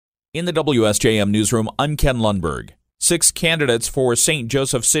In the WSJM newsroom, I'm Ken Lundberg. 6 candidates for St.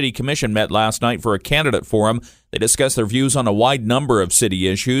 Joseph City Commission met last night for a candidate forum. They discussed their views on a wide number of city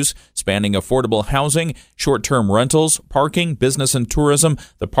issues, spanning affordable housing, short-term rentals, parking, business and tourism,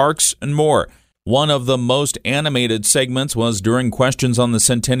 the parks, and more. One of the most animated segments was during questions on the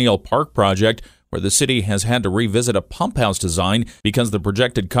Centennial Park project, where the city has had to revisit a pump house design because the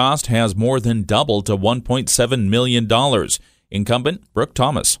projected cost has more than doubled to $1.7 million. Incumbent Brooke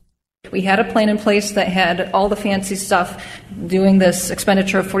Thomas. We had a plan in place that had all the fancy stuff. Doing this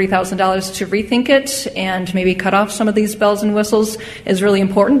expenditure of $40,000 to rethink it and maybe cut off some of these bells and whistles is really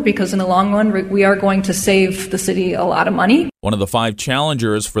important because in the long run, we are going to save the city a lot of money. One of the 5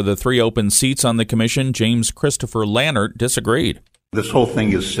 challengers for the 3 open seats on the commission, James Christopher Lannert, disagreed. This whole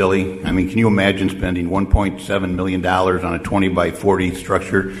thing is silly. I mean, can you imagine spending $1.7 million on a 20 by 40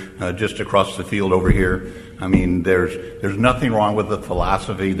 structure just across the field over here? I mean, there's nothing wrong with the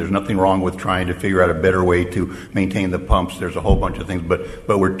philosophy. There's nothing wrong with trying to figure out a better way to maintain the pumps. There's a whole bunch of things, but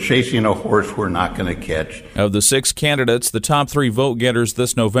we're chasing a horse we're not going to catch. Of the 6 candidates, the top 3 vote getters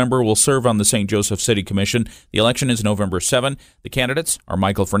this November will serve on the St. Joseph City Commission. The election is November 7. The candidates are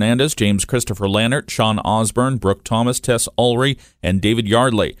Michael Fernandez, James Christopher Lannert, Sean Osborne, Brooke Thomas, Tess Ulrey, and David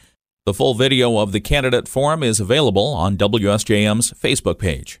Yardley. The full video of the candidate forum is available on WSJM's Facebook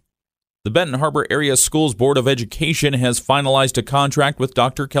page. The Benton Harbor Area Schools Board of Education has finalized a contract with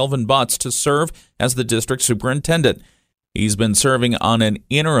Dr. Kelvin Butts to serve as the district superintendent. He's been serving on an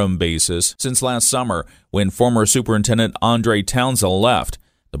interim basis since last summer when former Superintendent Andre Townsell left.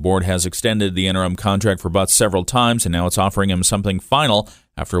 The board has extended the interim contract for Butts several times, and now it's offering him something final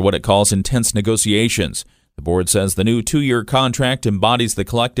after what it calls intense negotiations. The board says the new 2-year contract embodies the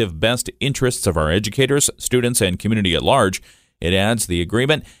collective best interests of our educators, students, and community at large. It adds the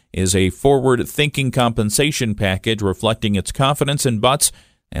agreement is a forward-thinking compensation package reflecting its confidence in Butts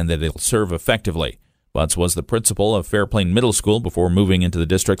and that it'll serve effectively. Butts was the principal of Fairplain Middle School before moving into the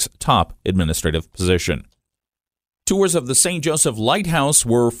district's top administrative position. Tours of the St. Joseph Lighthouse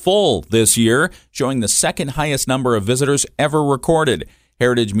were full this year, showing the second highest number of visitors ever recorded.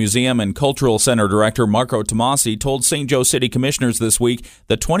 Heritage Museum and Cultural Center Director Marco Tomasi told St. Joe City Commissioners this week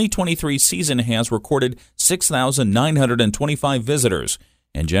the 2023 season has recorded 6,925 visitors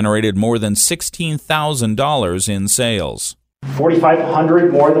and generated more than $16,000 in sales.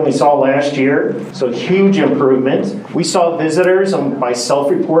 4,500 more than we saw last year, so huge improvement. We saw visitors, by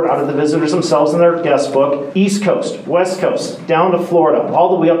self-report out of the visitors themselves in their guest book, East Coast, West Coast, down to Florida,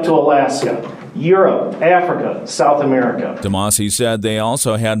 all the way up to Alaska. Europe, Africa, South America. Tomasi said they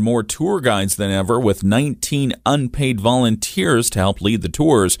also had more tour guides than ever, with 19 unpaid volunteers to help lead the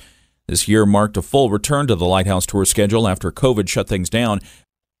tours. This year marked a full return to the Lighthouse tour schedule after COVID shut things down.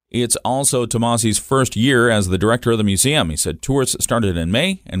 It's also Tomasi's first year as the director of the museum. He said tours started in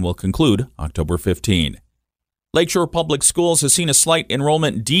May and will conclude October 15. Lakeshore Public Schools has seen a slight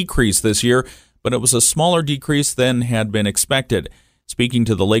enrollment decrease this year, but it was a smaller decrease than had been expected. Speaking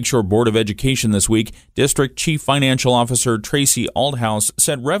to the Lakeshore Board of Education this week, District Chief Financial Officer Tracy Aldhouse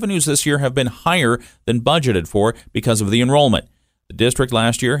said revenues this year have been higher than budgeted for because of the enrollment. The district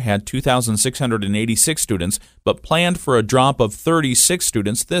last year had 2,686 students, but planned for a drop of 36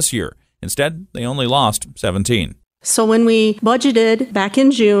 students this year. Instead, they only lost 17. So when we budgeted back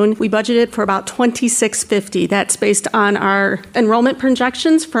in June, we budgeted for about $2,650. That's based on our enrollment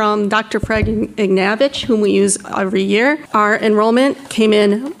projections from Dr. Fred Ignavich, whom we use every year. Our enrollment came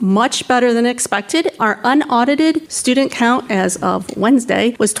in much better than expected. Our unaudited student count as of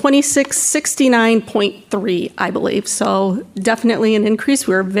Wednesday was 2669.3, I believe. So definitely an increase.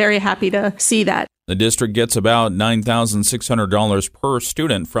 We're very happy to see that. The district gets about $9,600 per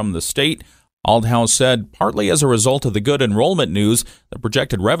student from the state. Aldhouse said partly as a result of the good enrollment news, the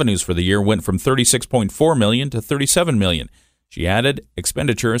projected revenues for the year went from $36.4 million to $37 million. She added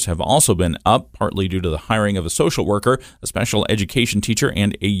expenditures have also been up, partly due to the hiring of a social worker, a special education teacher,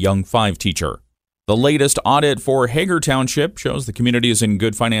 and a Young 5 teacher. The latest audit for Hager Township shows the community is in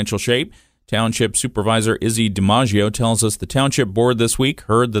good financial shape. Township Supervisor Izzy DiMaggio tells us the Township Board this week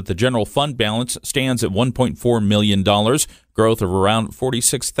heard that the general fund balance stands at $1.4 million, growth of around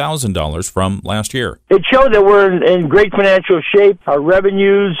 $46,000 from last year. It showed that we're in great financial shape. Our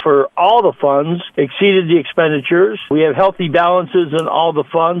revenues for all the funds exceeded the expenditures. We have healthy balances in all the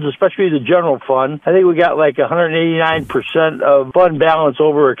funds, especially the general fund. I think we got like 189% of fund balance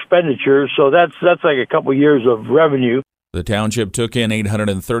over expenditures, so that's like a couple years of revenue. The township took in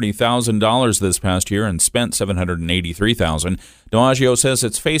 $830,000 this past year and spent $783,000. DiMaggio says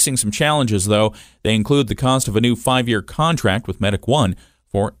it's facing some challenges, though. They include the cost of a new 5-year contract with Medic One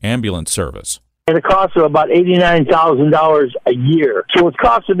for ambulance service. at a cost of about $89,000 a year. So with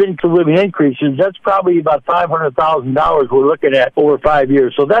cost of living increases, that's probably about $500,000 we're looking at over 5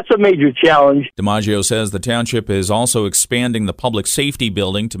 years. So that's a major challenge. DiMaggio says the township is also expanding the public safety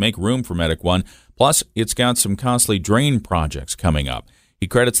building to make room for Medic One. Plus, it's got some costly drain projects coming up. He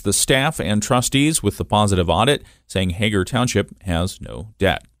credits the staff and trustees with the positive audit, saying Hager Township has no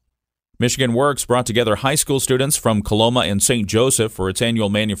debt. Michigan Works brought together high school students from Coloma and St. Joseph for its annual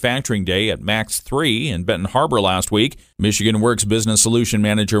manufacturing day at Max 3 in Benton Harbor last week. Michigan Works Business Solution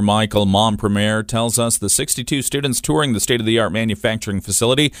Manager Michael Monpremier tells us the 62 students touring the state-of-the-art manufacturing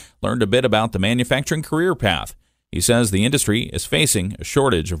facility learned a bit about the manufacturing career path. He says the industry is facing a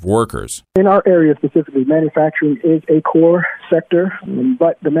shortage of workers. In our area specifically, manufacturing is a core sector,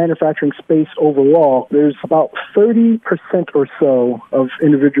 but the manufacturing space overall, there's about 30% or so of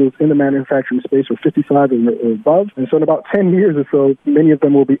individuals in the manufacturing space who are 55 or above. And so in about 10 years or so, many of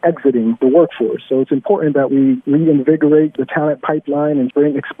them will be exiting the workforce. So it's important that we reinvigorate the talent pipeline and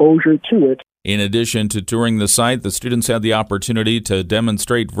bring exposure to it. In addition to touring the site, the students had the opportunity to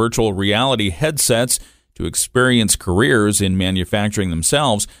demonstrate virtual reality headsets to experience careers in manufacturing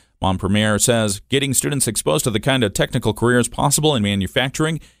themselves. Monpremier says getting students exposed to the kind of technical careers possible in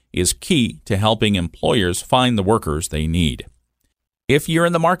manufacturing is key to helping employers find the workers they need. If you're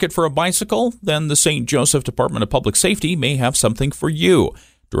in the market for a bicycle, then the St. Joseph Department of Public Safety may have something for you.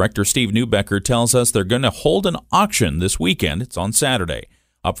 Director Steve Neubecker tells us they're going to hold an auction this weekend. It's on Saturday.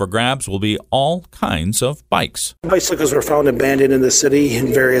 Up for grabs will be all kinds of bikes. Bicycles were found abandoned in the city and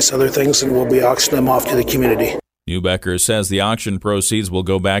various other things, and we'll be auctioning them off to the community. Neubecker says the auction proceeds will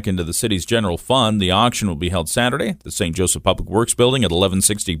go back into the city's general fund. The auction will be held Saturday at the St. Joseph Public Works Building at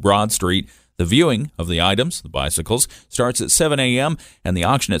 1160 Broad Street. The viewing of the items, the bicycles, starts at 7 a.m., and the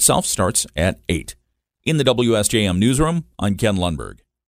auction itself starts at 8. In the WSJM newsroom, I'm Ken Lundberg.